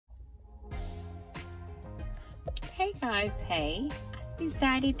Hey guys, hey. I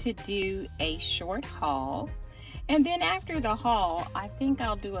decided to do a short haul, and then after the haul I think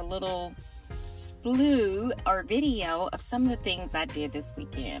I'll do a little sploo or video of some of the things I did this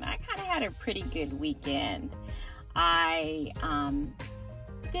weekend. I kind of had a pretty good weekend. I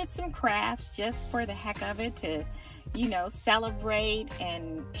did some crafts just for the heck of it to, you know, celebrate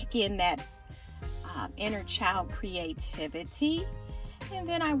and pick in that inner child creativity. And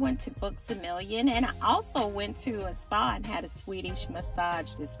then I went to Books A Million, and I also went to a spa and had a Swedish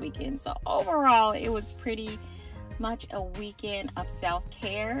massage this weekend. So overall, it was pretty much a weekend of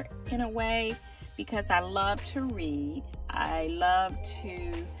self-care in a way, because I love to read. I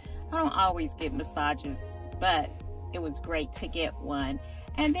don't always get massages, but it was great to get one.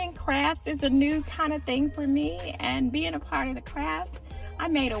 And then crafts is a new kind of thing for me, and being a part of the craft, I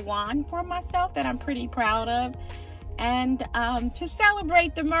made a wand for myself that I'm pretty proud of. And to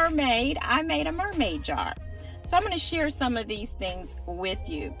celebrate the mermaid, I made a mermaid jar. So I'm going to share some of these things with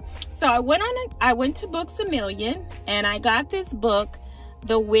you. So I went to Books A Million, and I got this book,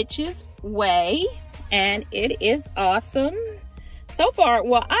 The Witch's Way, and it is awesome. So far,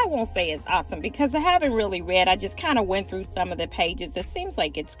 well, I won't say it's awesome because I haven't really read. I just kind of went through some of the pages. It seems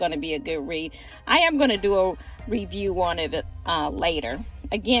like it's going to be a good read. I am going to do a review on it later.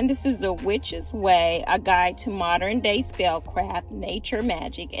 Again, this is The Witch's Way, a guide to modern day spellcraft, nature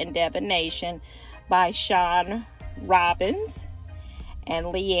magic, and divination by Sean Robbins and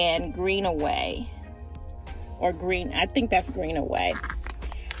Leanne Greenaway. I think that's Greenaway.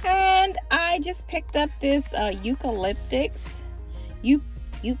 And I just picked up this eucalyptus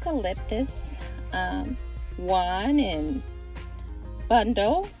one and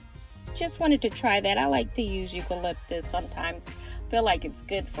bundle. Just wanted to try that. I like to use eucalyptus sometimes. Feel like it's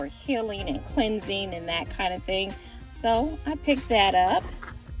good for healing and cleansing and that kind of thing. So I picked that up.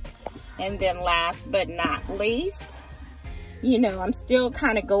 And then last but not least, you know, I'm still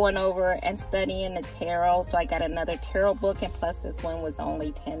kind of going over and studying the tarot. So I got another tarot book, and plus this one was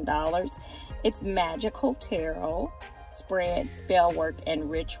only $10. It's Magical Tarot, Spread, Spell Work, and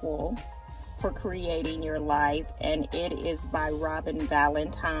Ritual for Creating Your Life. And it is by Robin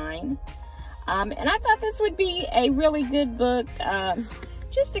Valentine. And I thought this would be a really good book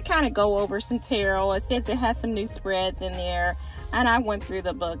just to kind of go over some tarot. It says it has some new spreads in there, and I went through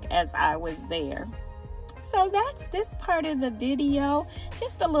the book as I was there. So that's this part of the video.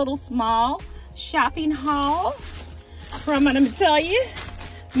 Just a little small shopping haul from, I'm going to tell you,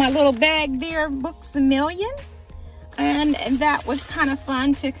 my little bag there, Books A Million. And that was kind of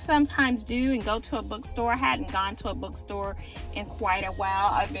fun to sometimes do and go to a bookstore. I hadn't gone to a bookstore in quite a while.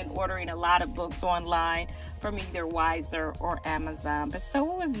 I've been ordering a lot of books online from either Wiser or Amazon. But so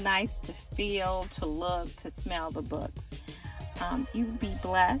it was nice to feel, to look, to smell the books. You be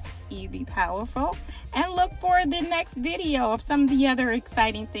blessed, you be powerful, and look for the next video of some of the other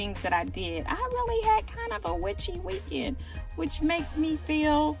exciting things that I did. I really had kind of a witchy weekend, which makes me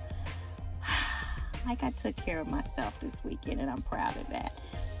feel like I took care of myself this weekend, and I'm proud of that.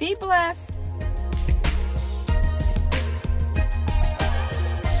 Be blessed.